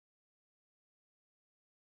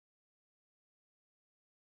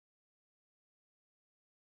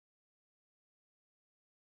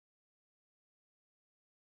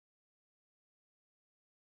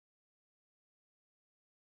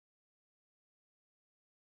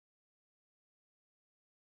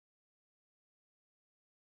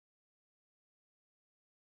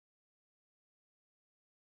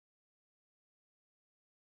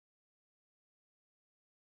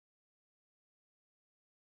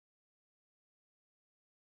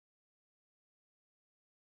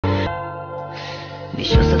你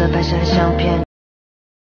羞涩的拍下相片。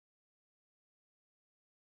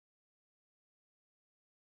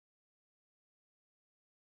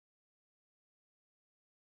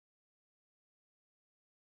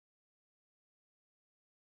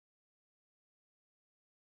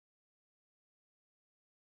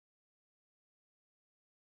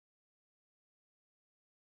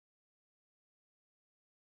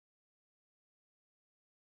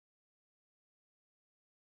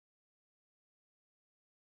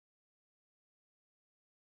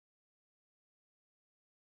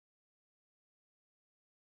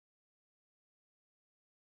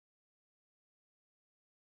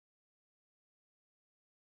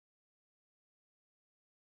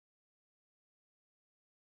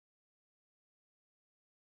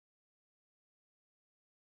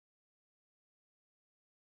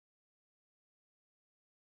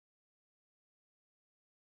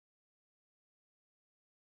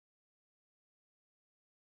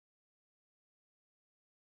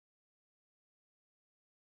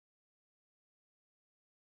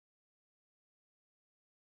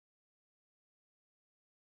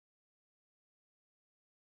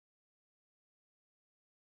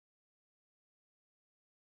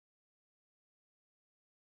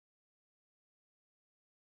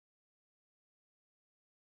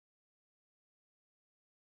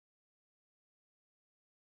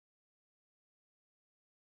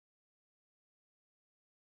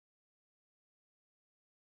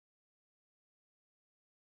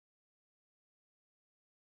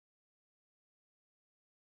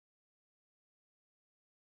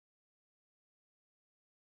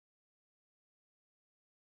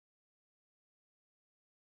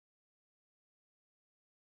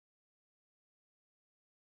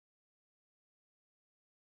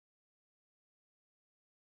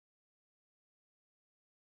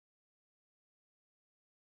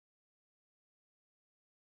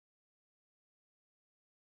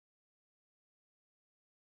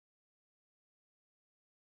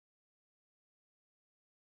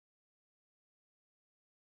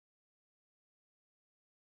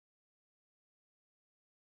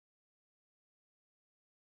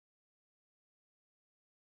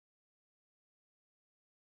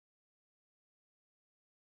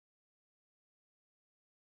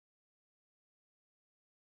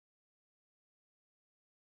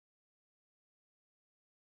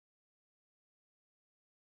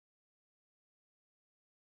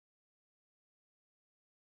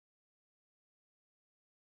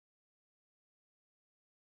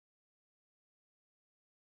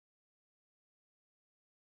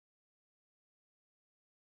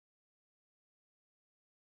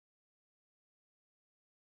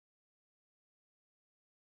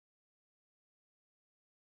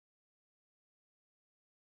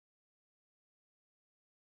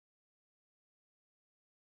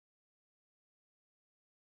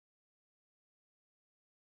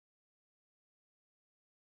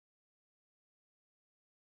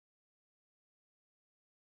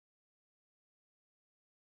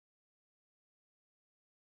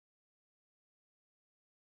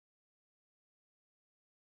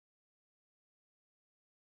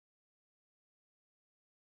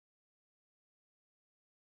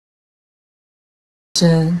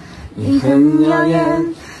你很耀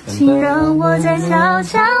眼，请让我再瞧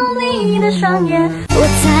瞧你的双眼。我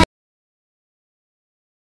在。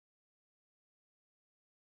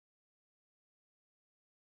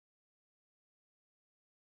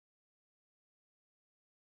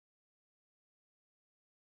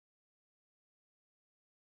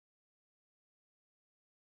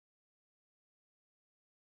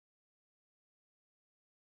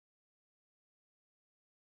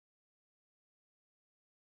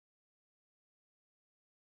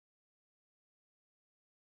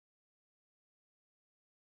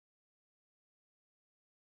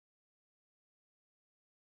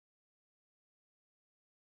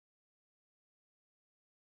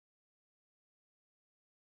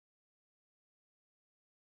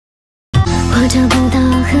我找不到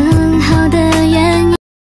很好的原因。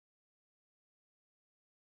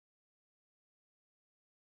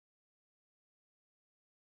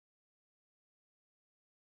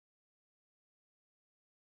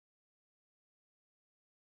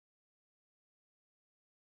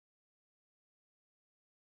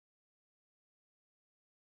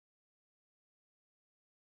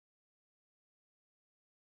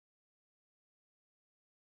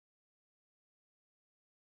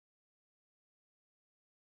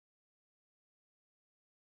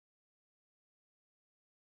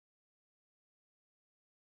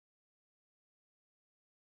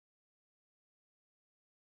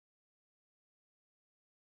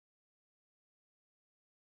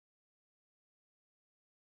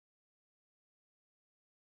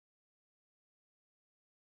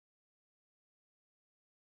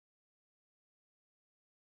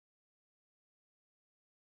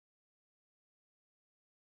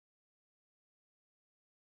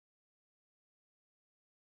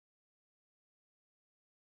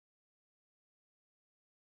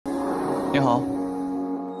你好。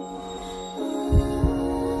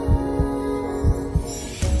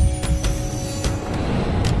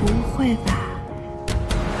不会吧？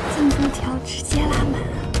这么多条直接拉满了？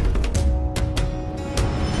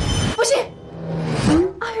不行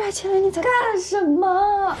！2月前来你在干什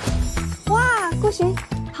么？哇，顾寻，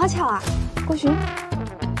好巧啊！顾寻，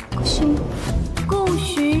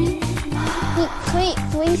你可以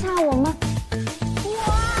读一下我吗？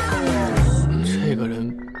这个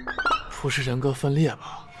人不是人格分裂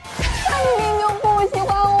吧？他明明就不喜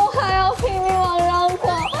欢我，还要拼命往上走，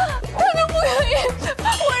他就不可以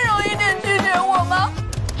温柔一点拒绝我吗？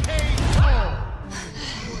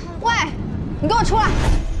喂，你给我出来！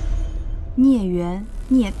孽缘、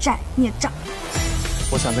孽债、孽障。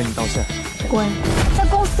我想跟你道歉。滚！在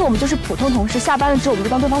公司我们就是普通同事，下班了之后我们就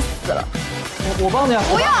当对方死了。我帮你啊。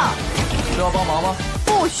不要！需要帮忙吗？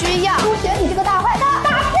不需要。不选你这个大坏蛋，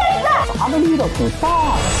大骗子！啥都力道挺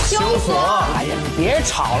大的。修锁！哎呀，你别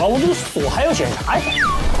吵了，我这个锁还要检查一下。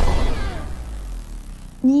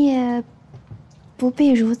你也不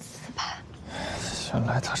必如此吧。原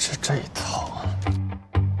来他是这一套啊！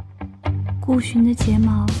顾寻的睫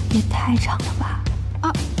毛也太长了吧？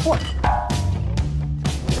啊，我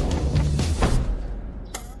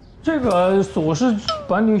这个锁是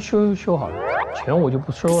把你修好了，钱我就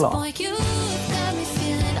不收了啊。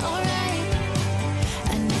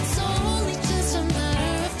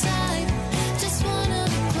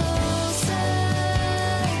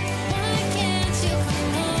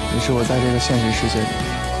你是我在这个现实世界里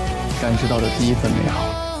感知到的第一份美好。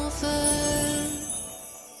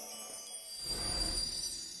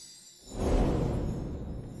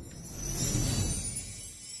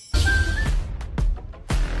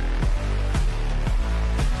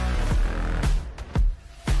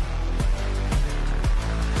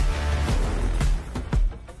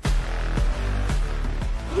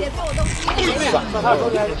别对我动心。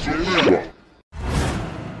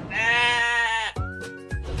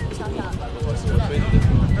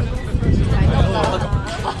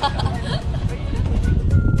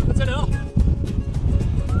再聊。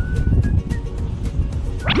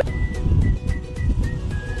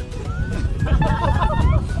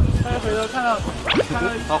他回头看到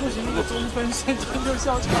顾寻那个中分，瞬间就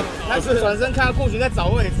笑场了。他是转身看到顾寻在找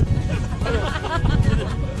位置。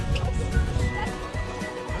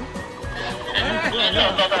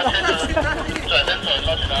转身走高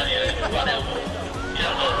去哪里？865，一两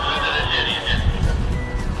个在这里面。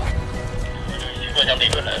过江北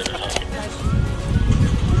本来的这场。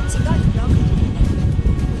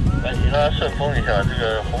关系他顺风一下，这个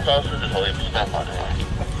红烧狮子头也不是办法的。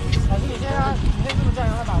老师，你先让你可以这么站，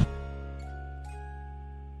让他打。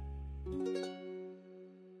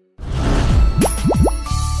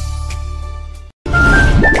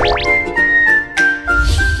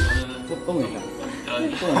动一下。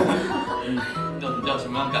你叫什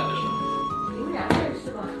么样感觉？你们俩认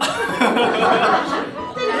识吗？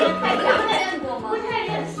这个人太假了，见过吗？不太认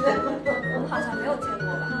识，我好像没有见过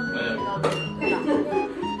吧？没有，对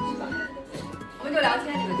吧？我们就聊天，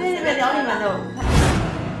你们对，聊你们的。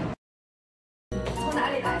从哪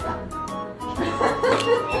里来的？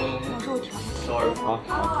首尔。哦，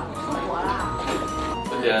出国啦？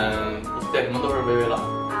点什么都是微微辣。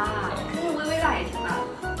啊，可是微微辣也挺辣的。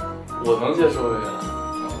我能接受微微辣。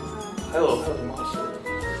还有什么好吃的？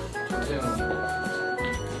重庆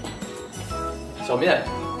小面。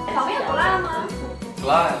小面不辣吗？不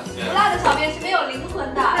辣呀。不辣的小面是没有灵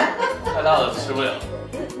魂的。太辣了吃不了。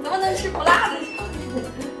能不能吃不辣的小面？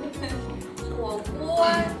火锅，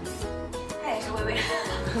它也是微微辣。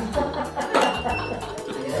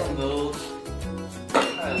这东西都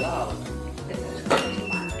太辣了。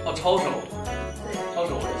哦，抄手。对，抄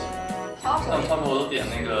手我也喜欢。抄手。但抄手我都点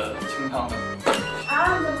那个清汤的。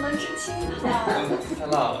啊，怎么能吃清汤？太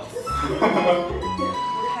辣了。不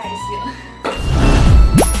太行。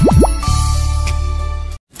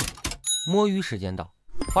摸鱼时间到，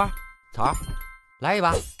花儿、草儿，来一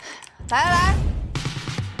把。来，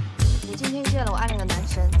我今天见了我暗恋的男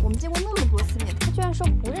神，我们见过那么多次面，他居然说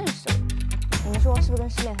不认识我，你们说是不是跟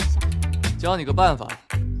失恋很像？教你个办法，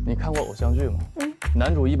你看过偶像剧吗？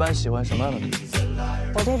男主一般喜欢什么样的女生？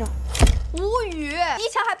我这种。无语，一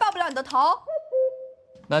枪还爆不了你的头。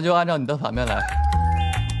那就按照你的反面来，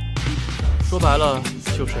说白了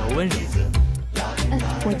就是要温柔。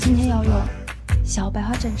我今天要用小白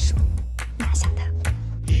花战术拿下他。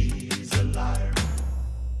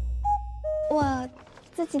我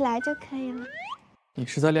自己来就可以了。你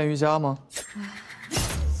是在练瑜伽吗？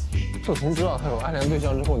自从知道他有暗恋对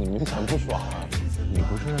象之后，你明显不爽了。你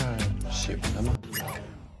不是喜欢他吗？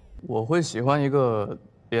我会喜欢一个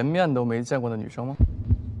连面都没见过的女生吗？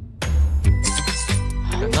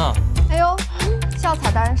人呢？哎呦，校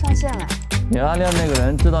草达人上线了！你暗恋那个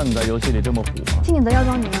人知道你在游戏里这么虎吗？听你的要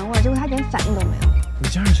装女人味，结果他一点反应都没有。你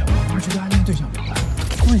这样让小麻花去对暗恋对象表白，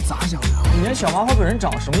那你咋想的？你连小麻花本人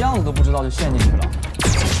长什么样子都不知道就陷进去了？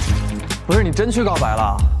不是你真去告白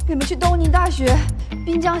了？你们去东宁大学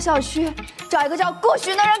滨江校区找一个叫顾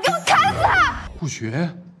寻的人给我砍死他！顾寻，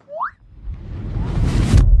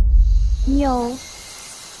你有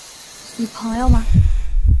女朋友吗？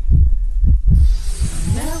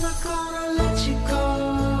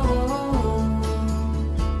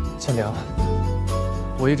千良，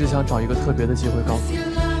我一直想找一个特别的机会告诉你，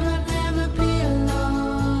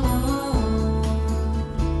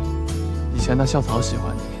以前的校草喜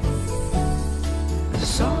欢你，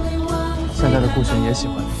现在的顾寻也喜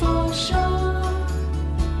欢你，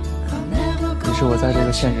你是我在这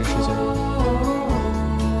个现实世界里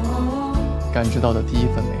感知到的第一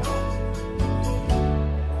份美好。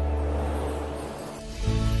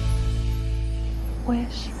我也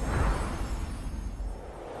是。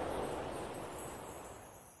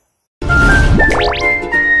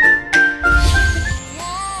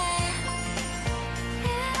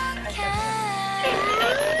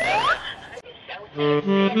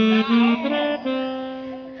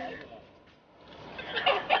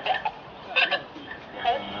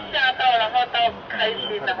吓到，然后到开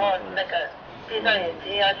心，然后那个闭上眼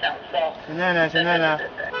睛要享受。现在呢？现在呢？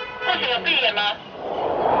不许有闭眼吗？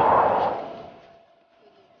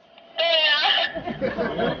对呀、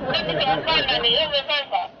那你怎么办呢？你又没办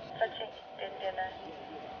法。再轻一点点呢？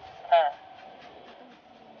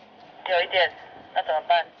有一点，那怎么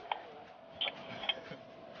办？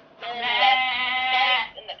松开眼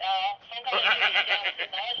睛这样子，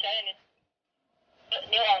然后小眼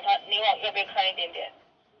你往右边看一点点。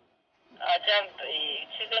这样子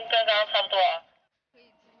其实跟刚刚差不多啊。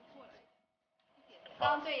刚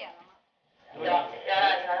刚对眼了吗？有，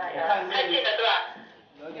太近了是吧？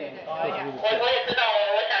有点。我也知道，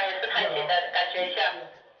我想也是太近了，感觉一下。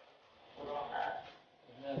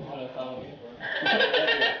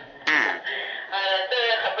这个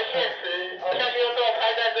很不现实，偶像剧又这么拍，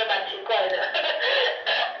但是蛮奇怪的。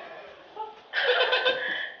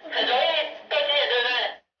很容易斗鸡眼，对不对？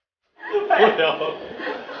不了。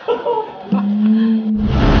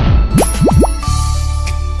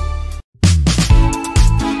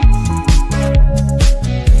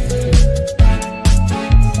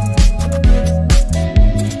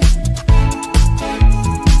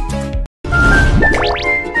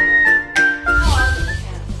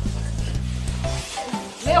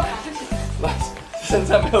现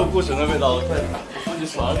在没有顾神的味道了，快点，出去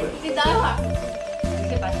耍水。你等一会儿，你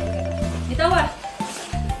可以把钱给他。你等会儿，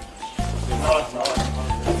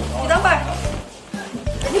你等会儿。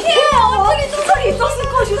天啊！我这里都是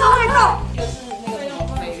顾寻的味道。一个是那个什么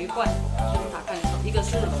鲱鱼罐头，就是打罐头；一个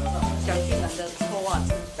是小巨人的臭袜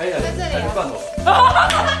子。哎呀，在这里罐头。这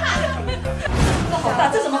好大，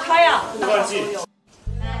这怎么开呀？忘记。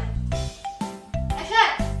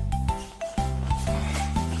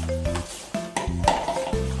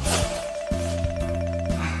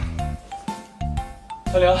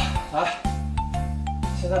小玲，来，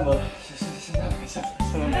现在磨，现在没事，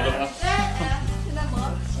现在磨了吗？现在磨。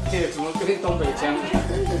这怎么跟东北腔？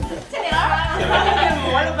这里儿。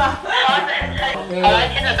磨了吧？好，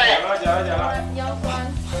来，现在再。讲了。腰酸。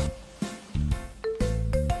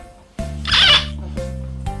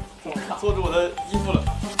坐住我的衣服了。